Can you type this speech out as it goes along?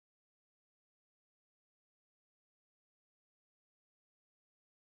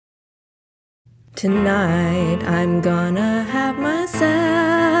Tonight I'm gonna have myself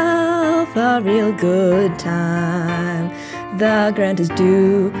a real good time. The grant is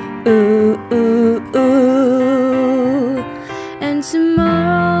due, ooh, ooh, ooh. And tomorrow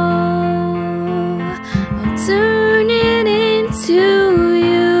I'll turn it into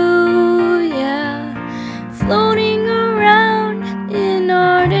you, yeah. Floating around in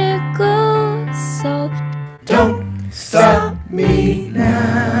articles, so don't stop me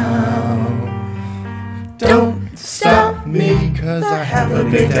now. Don't stop me, 'cause I have a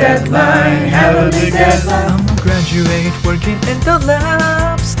big deadline, have a big deadline. I'm a graduate working in the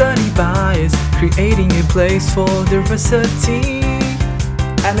lab, study bias, creating a place for diversity.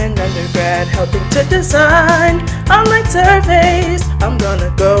 I'm an undergrad helping to design online surveys. I'm gonna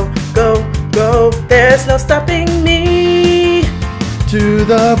go, go, go, there's no stopping me. To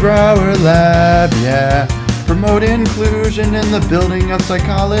the Brauer lab, yeah. Promote inclusion in the building of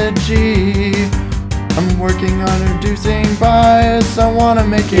psychology. I'm working on reducing bias, I wanna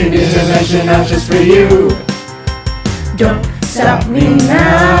make an intervention not just for you. don't stop me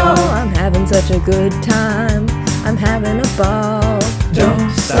now. I'm having such a good time, I'm having a ball. Don't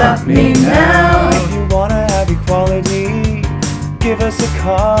stop me now. If you wanna have equality, give us a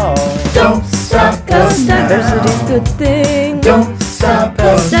call. Don't stop us now. Diversity's a good thing. Don't stop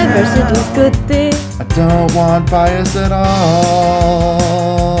us now. Diversity's a good thing. I don't want bias at all.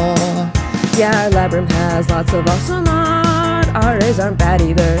 Yeah, our lab room has lots of awesome art. RAs aren't bad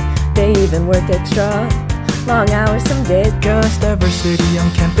either, they even work extra long hours some days. 'Cause diversity on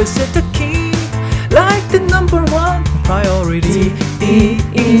campus is the key, like the #1 priority.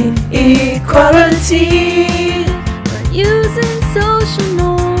 Equality. We're using social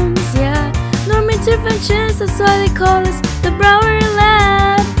norms, yeah. Norm interventions, that's why they call us the Brauer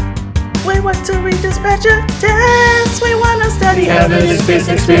lab. We want to reduce prejudice. We want to study Evidence-based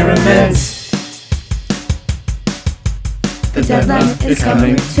experiments. The deadline is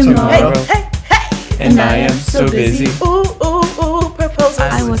coming tomorrow, Hey, hey, and I am so busy. ooh, ooh, ooh, proposals.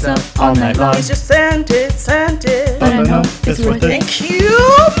 I was up all night long, Please just send it, But I know it's worth it. Thank you,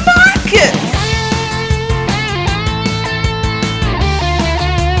 Marcus.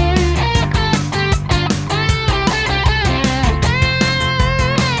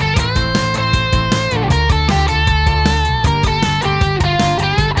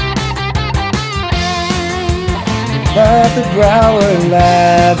 At the Brauer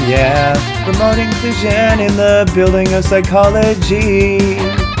lab, yeah. Promote inclusion in the building of psychology.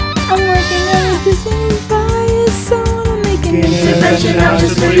 I'm working on reducing bias, I wanna make an Intervention not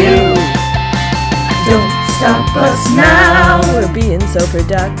just for you. Don't stop us now. We're being so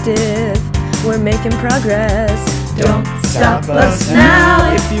productive, we're making progress. Don't stop us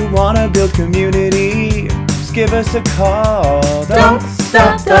now. If you wanna build community, just give us a call. Don't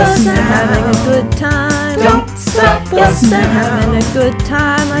stop us I'm now. having a good time. Don't stop us I'm now. having a good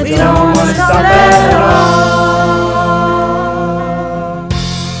time. I We don't don't wanna wanna stop stop at at all.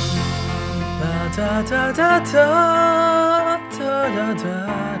 Da da da da da da da da da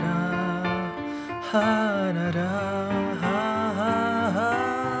da da da.